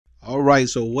All right,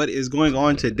 so what is going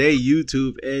on today,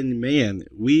 YouTube? And man,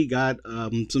 we got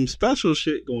some special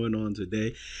shit going on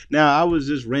today. Now, I was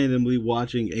just randomly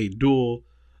watching a duel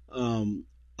um,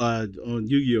 on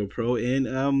Yu-Gi-Oh! Pro,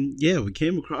 and yeah, we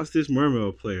came across this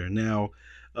Mermail player. Now,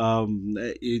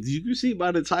 you can see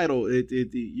by the title,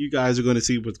 you guys are going to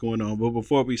see what's going on. But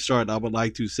before we start, I would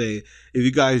like to say, if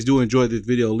you guys do enjoy this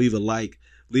video, leave a like,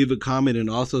 leave a comment, and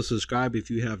also subscribe if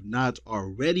you have not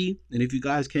already. And if you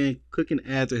guys can, click an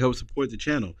ad to help support the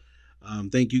channel.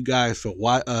 Thank you guys for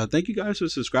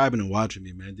subscribing and watching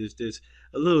me, man. Just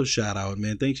a little shout out,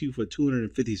 man. Thank you for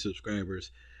 250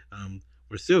 subscribers.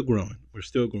 We're still growing. We're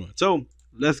still growing. So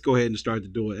let's go ahead and start the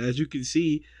duel. As you can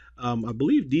see, I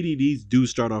believe DDDs do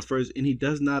start off first, and he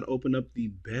does not open up the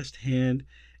best hand.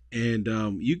 And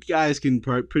you guys can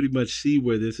pretty much see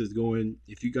where this is going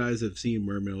if you guys have seen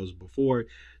Mermails before.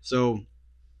 So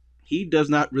he does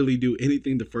not really do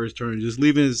anything the first turn, just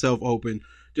leaving himself open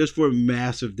just for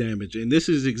massive damage. And this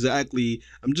is exactly,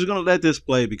 I'm just going to let this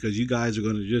play because you guys are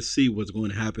going to just see what's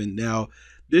going to happen. Now,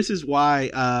 this is why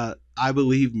I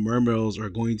believe Mermails are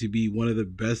going to be one of the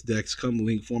best decks come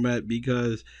Link format,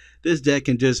 because this deck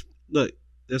can just, look,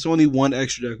 there's only one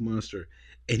extra deck monster.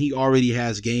 And he already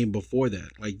has game before that.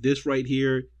 Like this right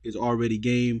here is already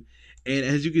game. And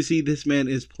as you can see, this man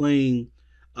is playing,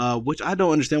 which I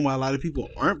don't understand why a lot of people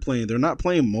aren't playing. They're not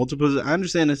playing multiples. I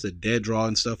understand it's a dead draw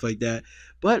and stuff like that,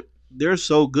 but they're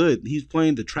so good. He's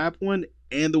playing the trap one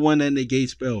and the one that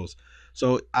negates spells.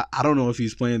 So I don't know if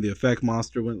he's playing the effect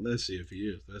monster one. Let's see if he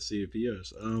is. Let's see if he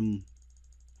is.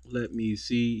 Let me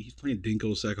see. He's playing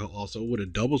Dinko Seka also with a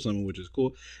double summon, which is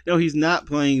cool. No, he's not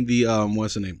playing the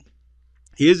what's the name?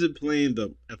 He isn't playing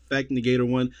the effect negator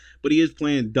one, but he is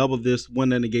playing double this one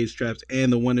that negates traps and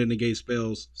the one that negates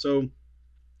spells. So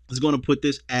it's going to put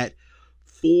this at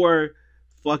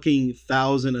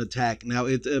 4,000 attack. Now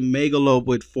it's a Megalope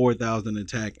with 4,000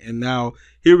 attack. And now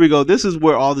here we go. This is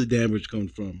where all the damage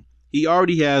comes from. He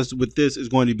already has, with this, is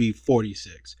going to be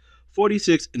 46.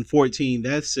 46 and 14,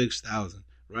 that's 6,000,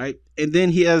 right? And then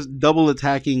he has double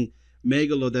attacking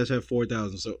Megalope that's at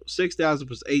 4,000. So 6,000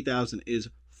 plus 8,000 is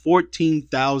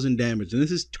 14,000 damage, and this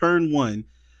is turn one.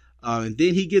 And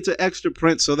then he gets an extra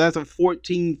print, so that's a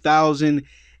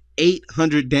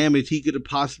 14,800 damage he could have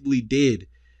possibly did.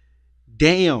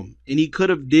 Damn. And he could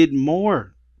have did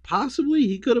more. Possibly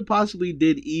he could have possibly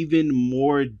did even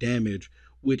more damage,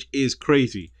 which is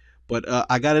crazy. But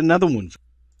I got another one,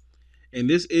 and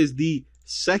this is the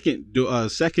second duel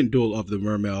of the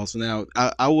Mermails. Now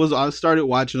I started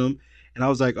watching them, and I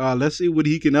was like, let's see what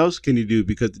else can he do,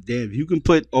 because damn, if you can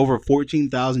put over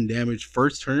 14,000 damage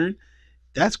first turn,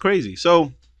 that's crazy.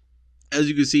 So as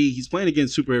you can see, he's playing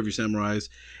against Super Heavy Samurais,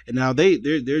 and now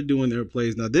they're doing their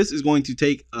plays. Now this is going to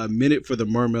take a minute for the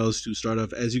Mermails to start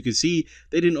off. As you can see,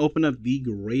 they didn't open up the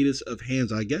greatest of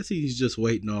hands. I guess he's just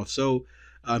waiting off. So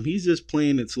he's just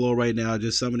playing it slow right now,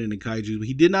 just summoning the kaiju.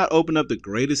 He did not open up the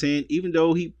greatest hand, even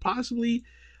though he possibly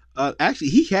actually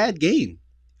he had game.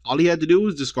 All he had to do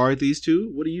was discard these two.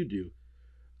 What do? You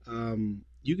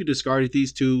could discard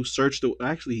these two, search the,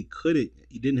 actually he couldn't,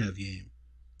 he didn't have game.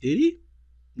 Did he?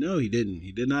 No, he didn't.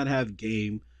 He did not have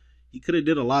game. He could have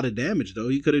did a lot of damage though.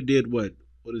 He could have did what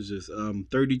is this?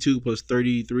 32 plus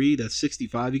 33, that's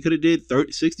 65. He could have did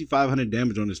 6,500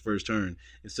 damage on his first turn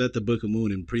and set the Book of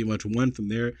Moon and pretty much won from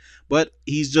there. But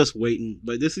he's just waiting.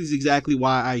 But this is exactly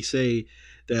why I say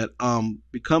that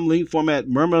become Link format,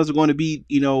 Mermails are going to be,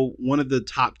 you know, one of the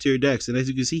top tier decks. And as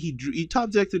you can see, he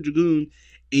top decked the Dragoon,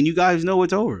 and you guys know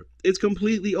it's over. It's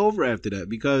completely over after that,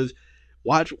 because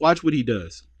watch what he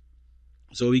does.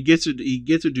 So he gets a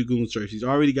Dragoon search. He's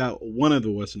already got one of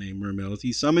the what's the name Mermails.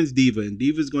 He summons Diva, and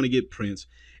Diva's going to get Prince.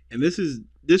 And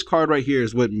this card right here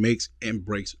is what makes and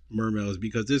breaks Mermails,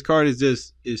 because this card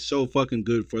is so fucking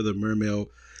good for the Mermail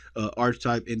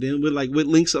archetype. And then with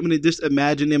Link summoning, just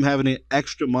imagine him having an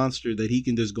extra monster that he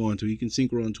can just go into. He can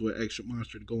synchro into an extra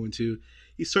monster to go into.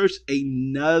 He searched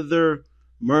another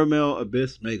Mermail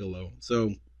Abyss Megalo.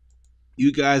 So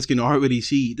you guys can already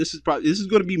see this is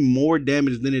going to be more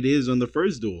damage than it is on the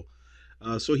first duel.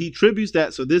 So he tributes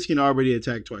that, so this can already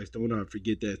attack twice. Don't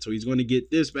forget that. So he's going to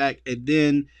get this back, and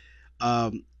then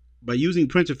by using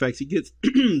Prince effects, he gets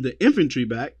the infantry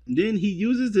back. And then he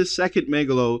uses this second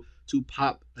Megalo to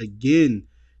pop again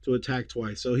to attack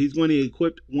twice. So he's going to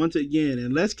equip once again.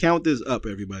 And let's count this up,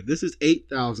 everybody. This is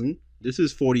 8,000. This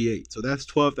is 48. So that's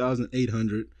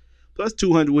 12,800 plus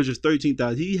 200, which is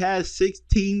 13,000. He has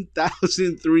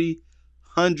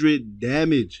 16,300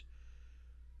 damage.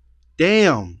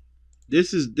 Damn.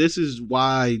 This is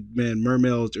why, man,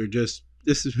 Mermails are just,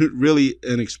 this is really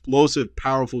an explosive,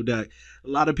 powerful deck. A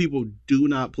lot of people do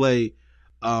not play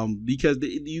because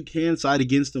you can side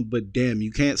against them, but damn,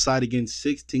 you can't side against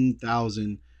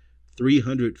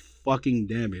 16,300 fucking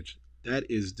damage. That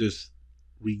is just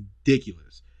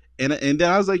ridiculous. And then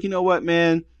I was like, you know what,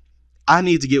 man, I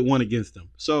need to get one against them.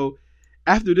 So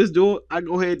after this duel, I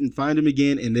go ahead and find him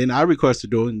again, and then I request a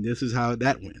duel, and this is how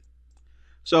that went.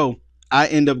 So I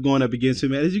end up going up against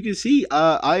him. And as you can see,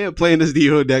 I am playing this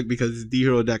D-Hero deck because it's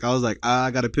D-Hero deck. I was like,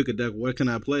 I got to pick a deck. What can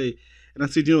I play? And I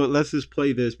said, you know what, let's just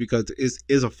play this because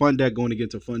it's a fun deck going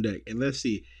against a fun deck. And let's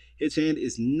see. His hand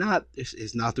is not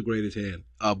the greatest hand,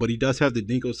 but he does have the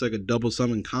Dinko Sega double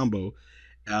summon combo.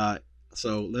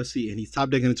 So let's see. And he's top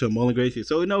decking into a Mullen Gracie.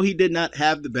 So no, he did not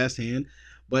have the best hand,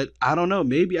 but I don't know.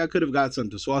 Maybe I could have got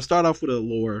something. So I'll start off with a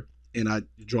lore, and I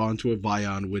draw into a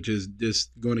Vion, which is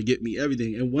just going to get me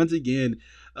everything. And once again,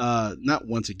 not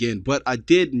once again, but I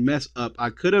did mess up. I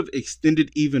could have extended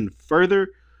even further,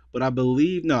 but I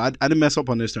believe, no, I didn't mess up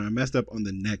on this turn. I messed up on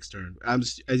the next turn.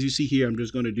 As you see here, I'm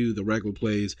just going to do the regular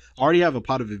plays. I already have a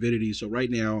Pot of Avidity, so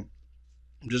right now,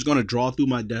 I'm just going to draw through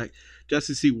my deck just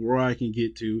to see where I can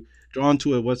get to. Draw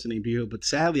into a what's the name deal, but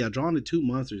sadly, I draw into 2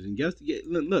 monsters. And guess,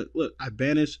 look, I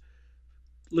banished,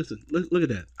 listen, look at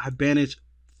that. I banished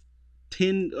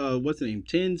 10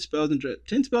 10 spells and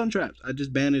 10 spells and traps. I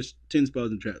just banished 10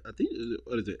 spells and traps. I think,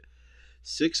 what is it,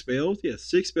 6 spells? Yeah,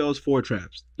 6 spells, 4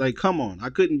 traps. Like, come on, I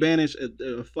couldn't banish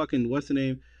a fucking what's the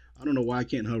name. I don't know why I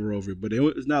can't hover over it, but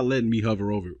it's not letting me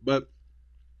hover over it. But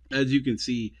as you can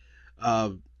see,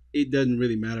 it doesn't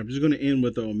really matter. I'm just going to end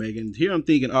with the Omega. And here I'm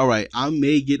thinking, all right, I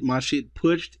may get my shit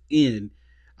pushed in.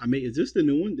 Is this the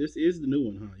new one? This is the new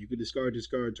one, huh? You can discard,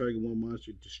 target one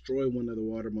monster, destroy one other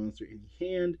water monster in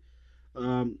hand.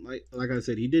 Like I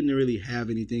said, he didn't really have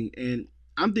anything. And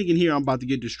I'm thinking here I'm about to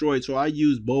get destroyed. So I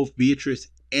use both Beatrice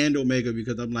and Omega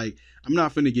because I'm like, I'm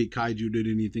not finna get Kaiju did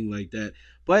anything like that.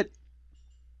 But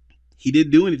he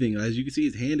didn't do anything. As you can see,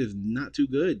 his hand is not too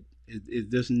good.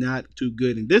 It's just not too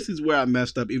good. And this is where I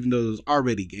messed up, even though it was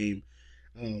already game.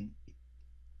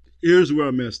 Here's where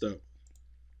I messed up.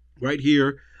 Right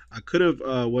here, I could have,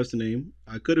 I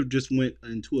could have just went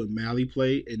into a Mali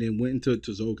play and then went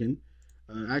into Zoken.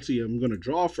 Actually, I'm going to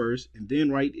draw first. And then,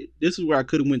 this is where I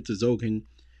could have went to Zoken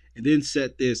and then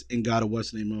set this and got a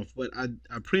off. But I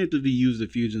preemptively used the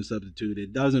Fusion Substitute.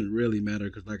 It doesn't really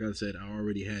matter because, like I said, I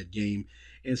already had game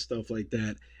and stuff like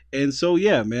that. And so,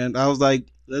 yeah, man, I was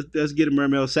like, let's get a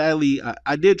Mermail. Sadly,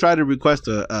 I did try to request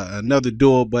another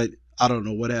duel, but I don't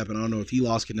know what happened. I don't know if he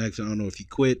lost connection. I don't know if he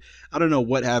quit. I don't know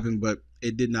what happened, but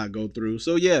it did not go through.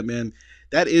 So, yeah, man,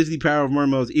 that is the power of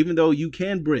Mermails, even though you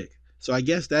can brick. So I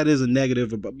guess that is a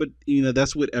negative, but you know,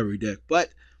 that's with every deck. But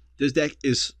this deck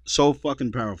is so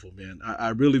fucking powerful, man. I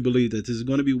really believe that this is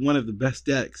going to be one of the best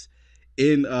decks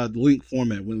in the Link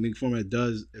format. When Link format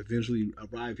does eventually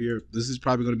arrive here, this is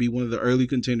probably going to be one of the early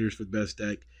contenders for the best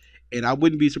deck. And I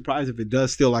wouldn't be surprised if it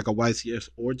does still like a YCS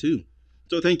or 2.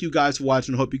 So thank you guys for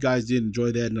watching. I hope you guys did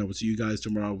enjoy that, and I will see you guys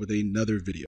tomorrow with another video.